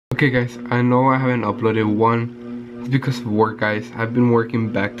Okay guys, I know I haven't uploaded one. It's because of work, guys. I've been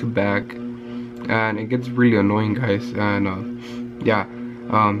working back to back and it gets really annoying, guys. And yeah,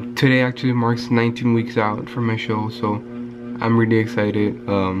 today actually marks 19 weeks out for my show, so I'm really excited.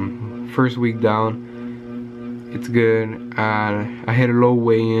 First week down, it's good. And I hit a low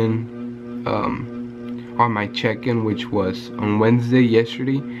weigh-in on my check-in, which was on Wednesday,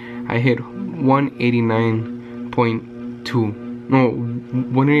 yesterday. I hit 189.2. No,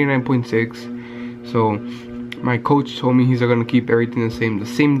 189.6. So my coach told me he's gonna keep everything the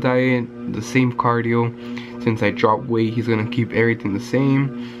same diet, the same cardio. Since I dropped weight, he's gonna keep everything the same.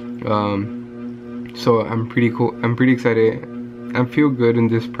 So I'm pretty cool. I'm pretty excited. I feel good in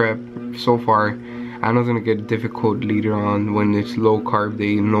this prep so far. I know it's gonna get difficult later on when it's low carb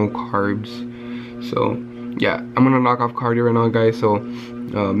day, no carbs. So yeah, I'm gonna knock off cardio right now, guys. So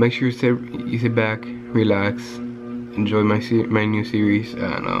make sure you sit back, relax, enjoy my new series,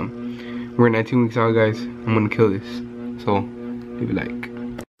 and we're 19 weeks out, guys. I'm gonna kill this, so leave a like.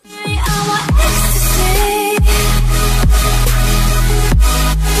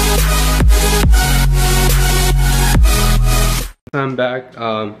 I'm back.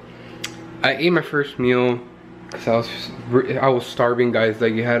 I ate my first meal because I was starving, guys.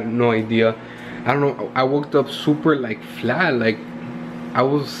 Like, you had no idea. I don't know, I woke up super like flat, like I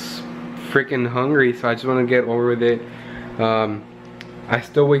was freaking hungry, so I just want to get over with it. I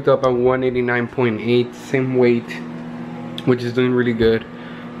still waked up at 189.8, same weight, which is doing really good.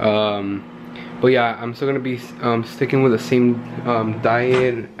 But yeah, I'm still gonna be sticking with the same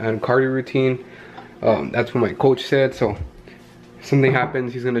diet and cardio routine. That's what my coach said. So if something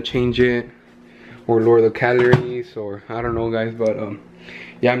happens, he's gonna change it or lower the calories, or I don't know, guys. But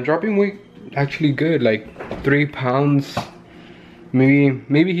yeah, I'm dropping weight actually good, like 3 pounds.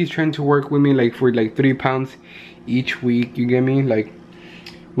 Maybe he's trying to work with me like for like 3 pounds each week, you get me? Like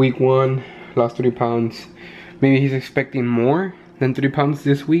week 1 lost 3 pounds. Maybe he's expecting more than 3 pounds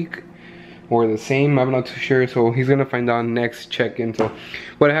this week, or the same, I'm not too sure. So he's gonna find out next check-in. So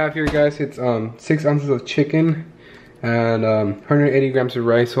what I have here, guys, it's 6 ounces of chicken and 180 grams of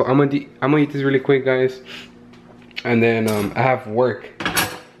rice. So I'm gonna eat this really quick, guys, and then I have work,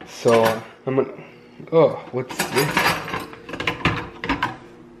 so I'm gonna, oh, what's this?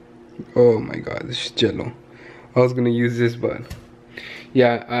 Oh my god, this is jello. I was gonna use this, but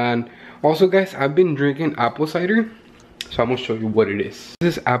yeah. And also, guys, I've been drinking apple cider, so I'm gonna show you what it is.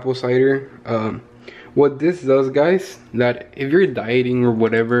 This is apple cider. What this does, guys, that if you're dieting or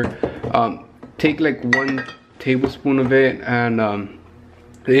whatever, take like 1 tablespoon of it, and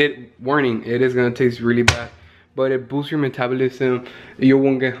warning, it is gonna taste really bad, but it boosts your metabolism. You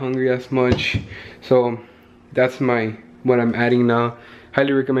won't get hungry as much. So that's what I'm adding now.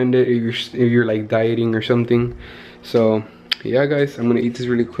 Highly recommend it if you're like dieting or something. So yeah, guys, I'm gonna eat this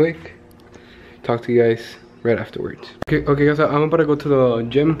really quick. Talk to you guys right afterwards. Okay guys, I'm about to go to the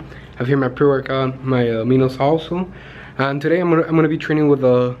gym. I have here my pre-workout, my aminos also, and today I'm gonna be training with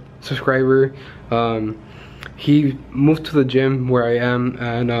a subscriber. He moved to the gym where I am,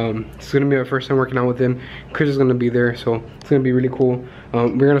 and it's gonna be my first time working out with him. Chris is gonna be there, so it's gonna be really cool.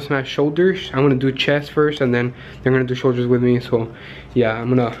 We're gonna smash shoulders. I'm gonna do chest first, and then they're gonna do shoulders with me. So yeah, I'm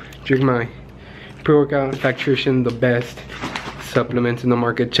gonna drink my pre-workout Factrition, the best supplements in the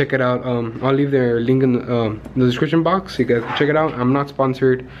market. Check it out. I'll leave their link in the description box so you guys can check it out. I'm not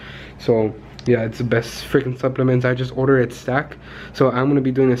sponsored, so yeah, it's the best freaking supplements. I just ordered it stack, so I'm gonna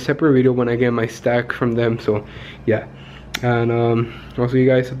be doing a separate video when I get my stack from them. So yeah, and I'll see you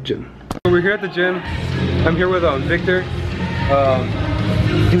guys at the gym. So we're here at the gym. I'm here with Victor.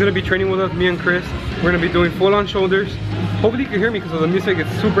 He's gonna be training with us, me and Chris. We're gonna be doing full-on shoulders. Hopefully you can hear me because the music is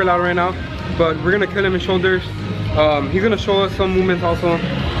super loud right now, but we're gonna kill him in shoulders. He's gonna show us some movements also,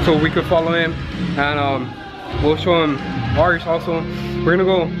 so we could follow him, and we'll show him ours also. We're gonna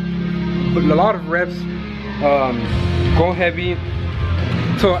go a lot of reps, go heavy.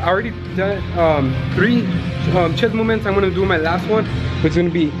 So I already done 3 chest movements. I'm gonna do my last one, which is gonna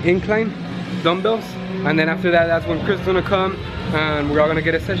be incline dumbbells, and then after that, that's when Chris is gonna come and we're all gonna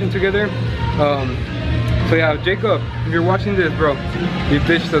get a session together. So yeah, Jacob, if you're watching this, bro, you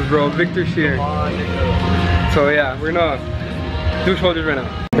ditched us, bro. Victor's here. So yeah, we're gonna do shoulders right now.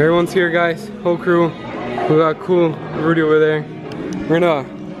 Everyone's here, guys, whole crew. We got cool Rudy over there.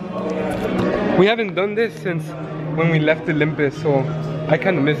 We haven't done this since when we left Olympus, so I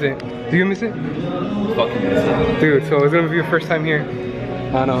kind of miss it. Do you miss it? Fucking miss it. Dude, so it's gonna be your first time here.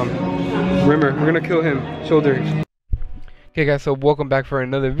 And remember, we're gonna kill him. Shoulders. Okay guys, so welcome back for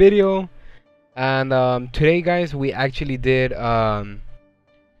another video. And today, guys, we actually did some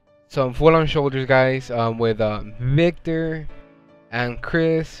full-on shoulders, guys, with Victor and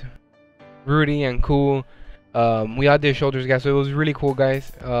Chris, Rudy, and Cool. We all did shoulders, guys, so it was really cool,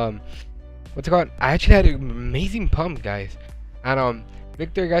 guys. What's it called? I actually had an amazing pump, guys. And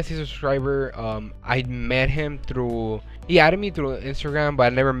Victor, guys, he's a subscriber. I met him through, he added me through Instagram, but I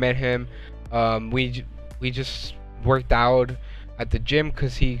never met him. We just worked out at the gym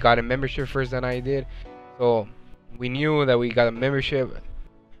because he got a membership first than I did, so we knew that we got a membership.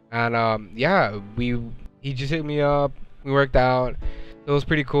 And yeah, he just hit me up, we worked out, it was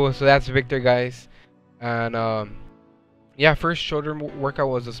pretty cool. So that's Victor, guys. And yeah, first shoulder workout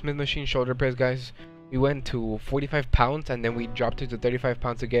was a Smith machine shoulder press, guys. We went to 45 pounds and then we dropped it to 35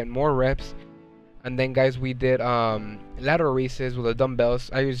 pounds to get more reps. And then, guys, we did lateral raises with the dumbbells.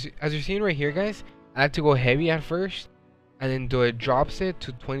 As you're seeing right here, guys, I had to go heavy at first and then do a drop set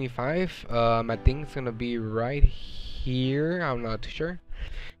to 25. I think it's gonna be right here, I'm not too sure.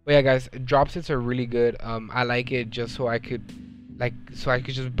 But yeah, guys, drop sets are really good. I like it just so I could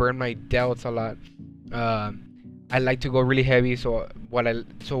just burn my delts a lot. I like to go really heavy, so what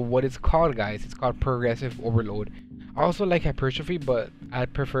it's called, guys, it's called progressive overload. I also like hypertrophy, but I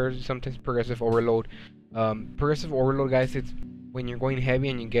prefer sometimes progressive overload. Progressive overload, guys, it's when you're going heavy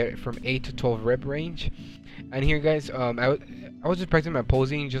and you get from 8 to 12 rep range. And here, guys, I was just practicing my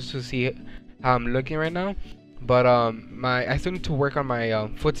posing just to see how I'm looking right now. But I still need to work on my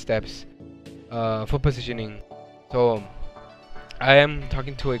footsteps, foot positioning. So I am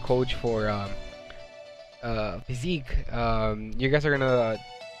talking to a coach for physique. You guys are gonna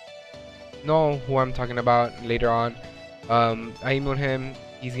know who I'm talking about later on. I emailed him,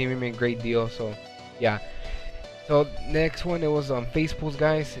 he's giving me a great deal, so yeah. So next one, it was face pulls,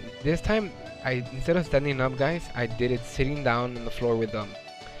 guys. This time instead of standing up, guys, I did it sitting down on the floor with them,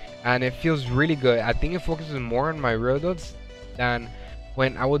 and it feels really good. I think it focuses more on my rear delts than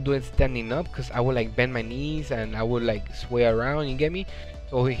when I would do it standing up, because I would like bend my knees and I would like sway around, you get me?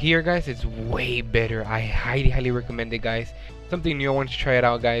 So here, guys, it's way better. I highly recommend it, guys. Something new, I want to try it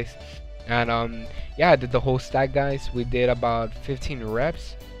out, guys. And yeah, I did the whole stack, guys. We did about 15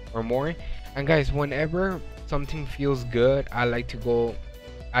 reps or more. And guys, whenever something feels good, I like to go,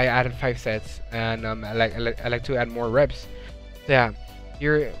 I added 5 sets, and I like to add more reps. So yeah,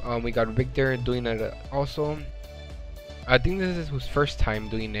 here we got Victor doing it also. I think this is his first time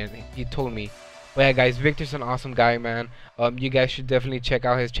doing it, he told me. But yeah, guys, Victor's an awesome guy, man. You guys should definitely check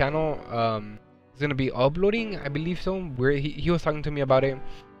out his channel. He's gonna be uploading, I believe so. Where he was talking to me about it.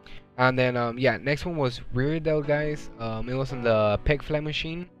 And then yeah, next one was rear delt, guys. It was on the pec fly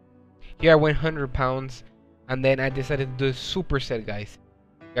machine. Here I went 100 pounds, and then I decided to do a superset, guys.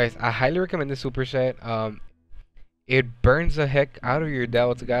 Guys, I highly recommend the superset. It burns the heck out of your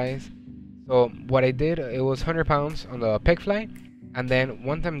delts, guys. So what I did, it was 100 pounds on the pec fly, and then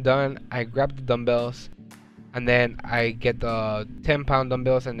once I'm done, I grab the dumbbells, and then I get the 10-pound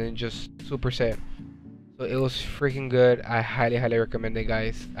dumbbells and then just superset. So it was freaking good. I highly recommend it,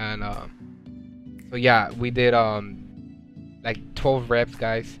 guys. And so yeah, we did like 12 reps,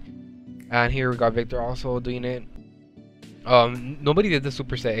 guys. And here we got Victor also doing it. Nobody did the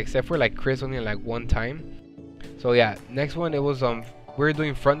superset except for like Chris, only like one time. So yeah, next one, it was we're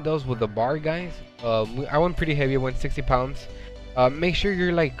doing front delts with the bar, guys. I went pretty heavy. I went 60 pounds. Make sure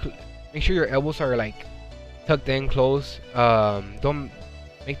your elbows are like tucked in close. Don't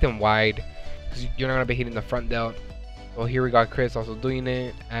make them wide, because you're not gonna be hitting the front delt. So here we got Chris also doing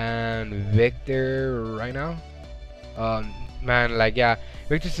it, and Victor right now. Man, like, yeah,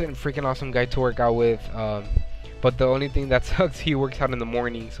 Victor's a freaking awesome guy to work out with. But the only thing that sucks, he works out in the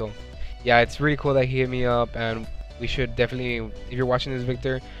morning. So yeah, it's really cool that he hit me up, and we should definitely, if you're watching this,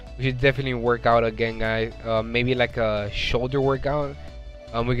 Victor, we should definitely work out again, guys. Maybe like a shoulder workout.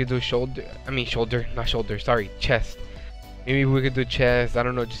 We could do chest. Maybe we could do chest. I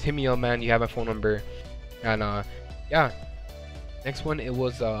don't know, just hit me up, man. You have my phone number. And yeah, next one, it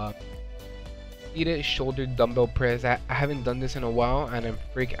was seated shoulder dumbbell press. I haven't done this in a while, and I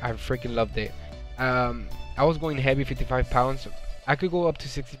freaking loved it. I was going heavy, 55 pounds. I could go up to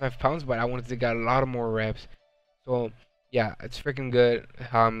 65 pounds, but I wanted to get a lot of more reps. So yeah, it's freaking good.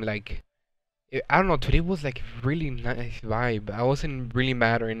 Like, I don't know, today was like really nice vibe. I wasn't really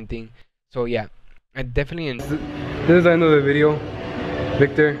mad or anything. So yeah, I definitely This is the end of the video.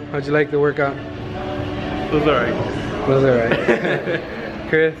 Victor, how'd you like the workout? It was alright. It was alright.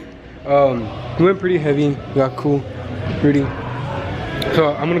 Chris, we went pretty heavy. Got cool, pretty.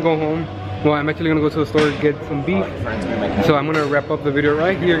 So I'm gonna go home. Well, I'm actually gonna go to the store get some beef. So I'm gonna wrap up the video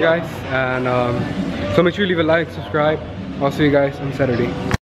right here, guys. And so make sure you leave a like, subscribe. I'll see you guys on Saturday.